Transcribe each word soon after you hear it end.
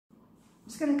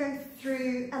just going to go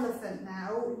through elephant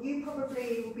now. You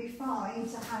probably will be fine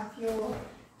to have your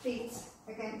feet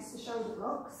against the shoulder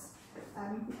blocks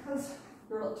because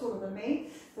you're a lot taller than me.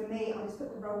 For me, I just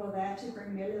put the roller there to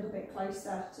bring me a little bit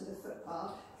closer to the foot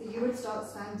bar. So you would start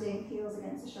standing heels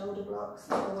against the shoulder blocks,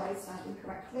 always standing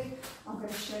correctly. I'm going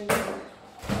to show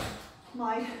you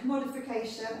my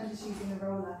modification and just using the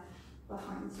roller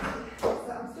behind me.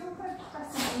 So I'm still kind of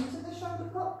pressing into the shoulder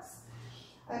blocks.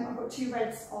 I've got two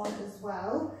reds on as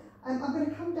well. I'm going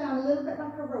to come down a little bit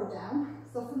like a roll down,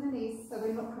 soften the knees so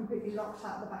we're not completely locked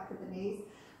out the back of the knees,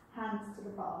 hands to the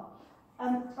bar.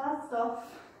 First off,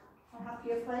 my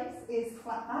happier place is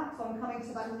flat back, so I'm coming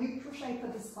to that neutral shape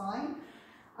of the spine.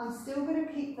 I'm still going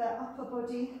to keep the upper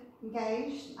body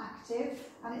engaged, active,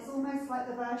 and it's almost like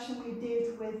the version we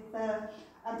did with the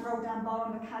roll down bar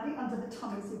on the caddy under the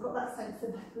tummy, so you've got that sense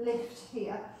of lift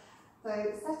here. So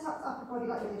set up the upper body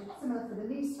like we did, similar for the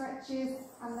knee stretches,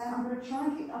 and then I'm going to try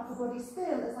and keep the upper body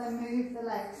still as I move the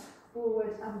legs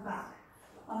forward and back.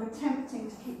 I'm attempting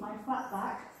to keep my flat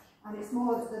back, and it's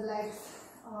more that the legs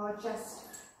are just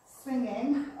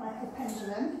swinging like a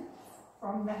pendulum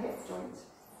from the hip joint.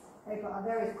 Okay, but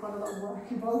there is quite a lot of work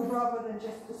involved rather than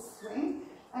just the swing.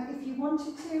 And if you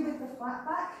wanted to with the flat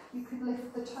back, you could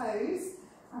lift the toes,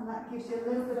 and that gives you a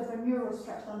little bit of a neural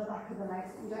stretch on the back of the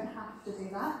legs, but you don't have to do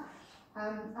that.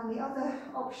 And the other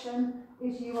option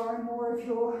is you are in more of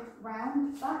your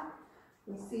round back,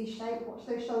 your C shape. Watch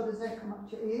those shoulders don't come up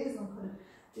to your ears. I'm kind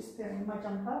of disappearing in my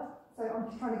jumper. So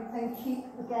I'm trying to then keep,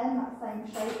 again, that same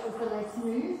shape as the legs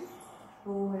move,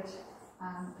 forward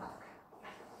and back.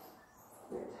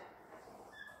 Good.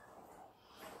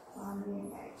 Firmly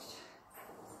engaged.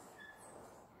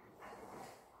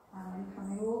 And then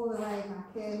coming all the way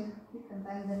back in, you can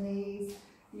bend the knees.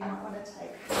 You might want to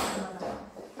take another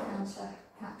counter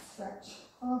cat stretch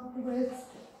afterwards,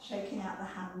 shaking out the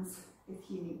hands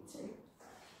if you need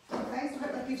to. Okay, so I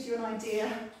hope that gives you an idea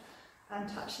and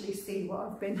to actually see what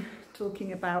I've been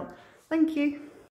talking about. Thank you.